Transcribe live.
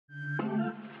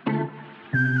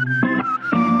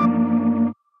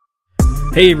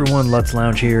Hey everyone, LUTs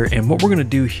Lounge here, and what we're going to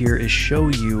do here is show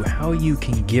you how you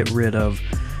can get rid of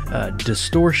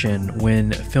distortion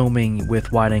when filming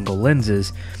with wide-angle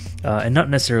lenses, and not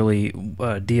necessarily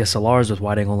DSLRs with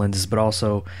wide-angle lenses, but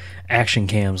also action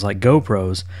cams like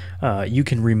GoPros. You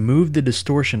can remove the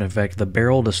distortion effect, the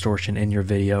barrel distortion in your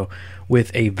video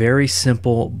with a very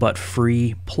simple but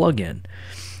free plugin.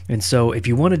 And so if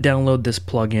you want to download this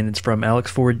plugin, it's from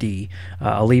Alex4D.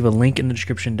 I'll leave a link in the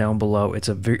description down below. It's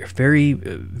a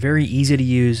very easy to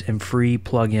use and free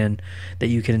plugin that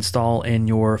you can install in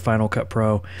your Final Cut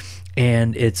Pro.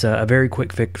 And it's a very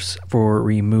quick fix for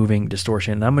removing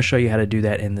distortion. And I'm going to show you how to do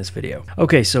that in this video.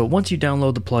 Okay, so once you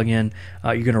download the plugin,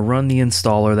 you're going to run the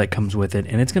installer that comes with it,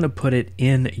 and it's going to put it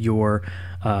in your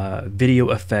video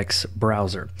effects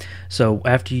browser. So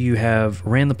after you have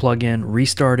ran the plugin,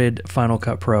 restarted Final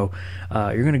Cut Pro,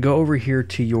 you're going to go over here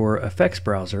to your effects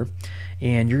browser,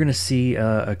 and you're going to see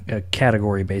a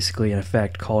category, basically an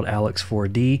effect called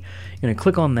Alex4D. You're going to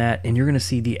click on that, and you're going to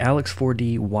see the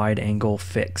Alex4D wide angle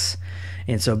fix.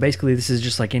 And so basically this is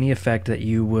just like any effect that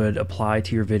you would apply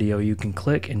to your video. You can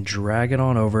click and drag it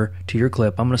on over to your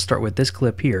clip. I'm going to start with this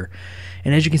clip here,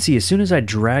 and as you can see, as soon as I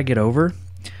drag it over,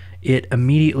 it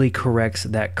immediately corrects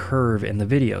that curve in the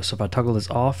video. So if I toggle this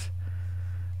off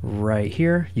right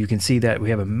here, you can see that we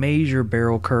have a major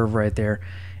barrel curve right there,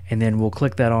 and then we'll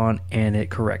click that on and it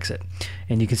corrects it.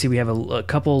 And you can see we have a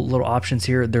couple little options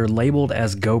here. They're labeled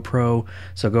as GoPro,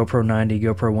 so GoPro 90,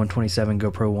 GoPro 127,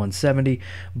 GoPro 170,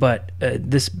 but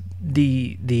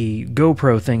the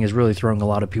GoPro thing is really throwing a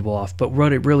lot of people off. But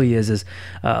what it really is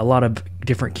a lot of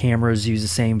different cameras use the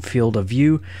same field of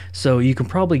view, so you can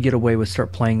probably get away with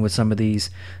start playing with some of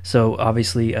these. So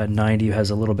obviously 90 has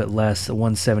a little bit less, the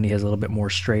 170 has a little bit more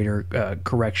straighter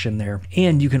correction there.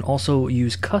 And you can also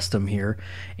use custom here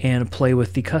and play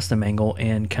with the custom angle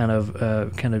and kind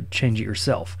of change it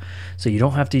yourself. So you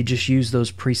don't have to just use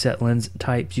those preset lens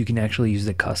types, you can actually use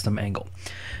the custom angle.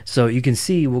 So you can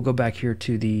see, we'll go back here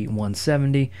to the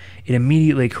 170, it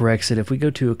immediately corrects it. If we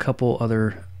go to a couple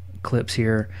other clips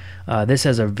here, this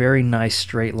has a very nice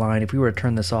straight line. If we were to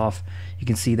turn this off, you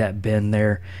can see that bend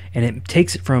there, and it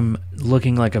takes it from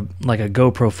looking like a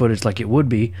GoPro footage like it would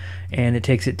be, and it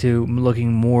takes it to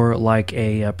looking more like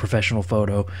a professional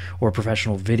photo or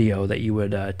professional video that you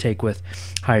would take with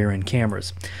higher end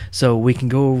cameras. So we can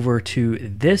go over to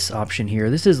this option here.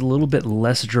 This is a little bit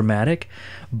less dramatic,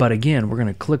 but again, we're going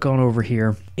to click on over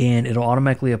here and it'll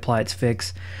automatically apply its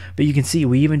fix. But you can see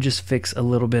we even just fix a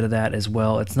little bit of that as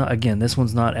well. It's not, again, this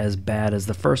one's not as bad as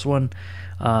the first one,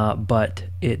 but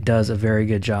it does a very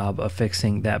good job of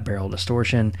fixing that barrel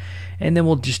distortion. And then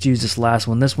we'll just use this last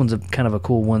one. This one's kind of a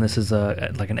cool one. This is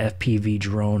like an FPV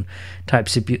drone type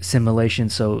simulation,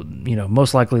 so you know,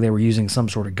 most likely they were using some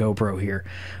sort of GoPro here.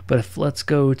 But if let's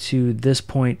go to this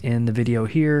point in the video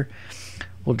here,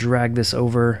 we'll drag this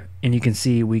over, and you can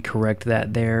see we correct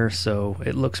that there, so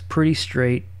it looks pretty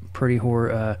straight, pretty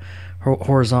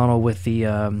horizontal with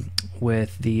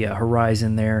the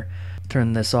horizon there.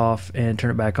 Turn this off and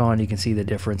turn it back on, you can see the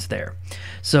difference there.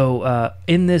 So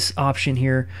in this option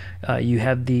here, you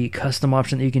have the custom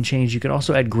option that you can change. You can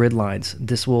also add grid lines.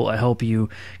 This will help you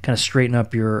kind of straighten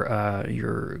up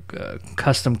your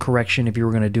custom correction if you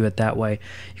were going to do it that way.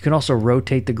 You can also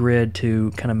rotate the grid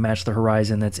to kind of match the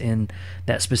horizon that's in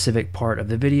that specific part of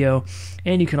the video,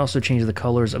 and you can also change the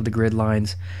colors of the grid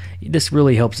lines. This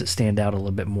really helps it stand out a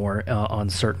little bit more on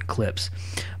certain clips.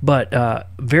 But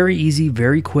very easy,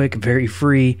 very quick, very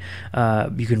free.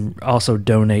 You can also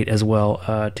donate as well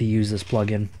to use this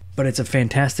plugin. But it's a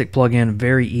fantastic plugin,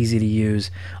 very easy to use,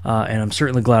 and I'm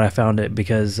certainly glad I found it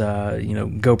because you know,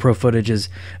 GoPro footage is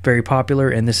very popular,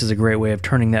 and this is a great way of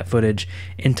turning that footage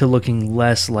into looking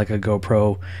less like a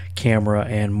GoPro camera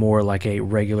and more like a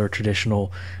regular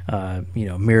traditional you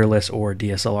know, mirrorless or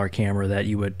DSLR camera that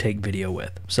you would take video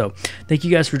with. So thank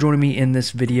you guys for joining me in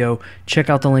this video. Check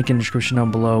out the link in the description down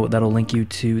below. That'll link you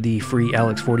to the free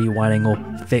Alex4D wide angle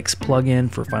fix plugin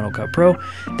for Final Cut Pro.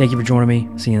 Thank you for joining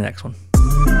me. See you in the next one.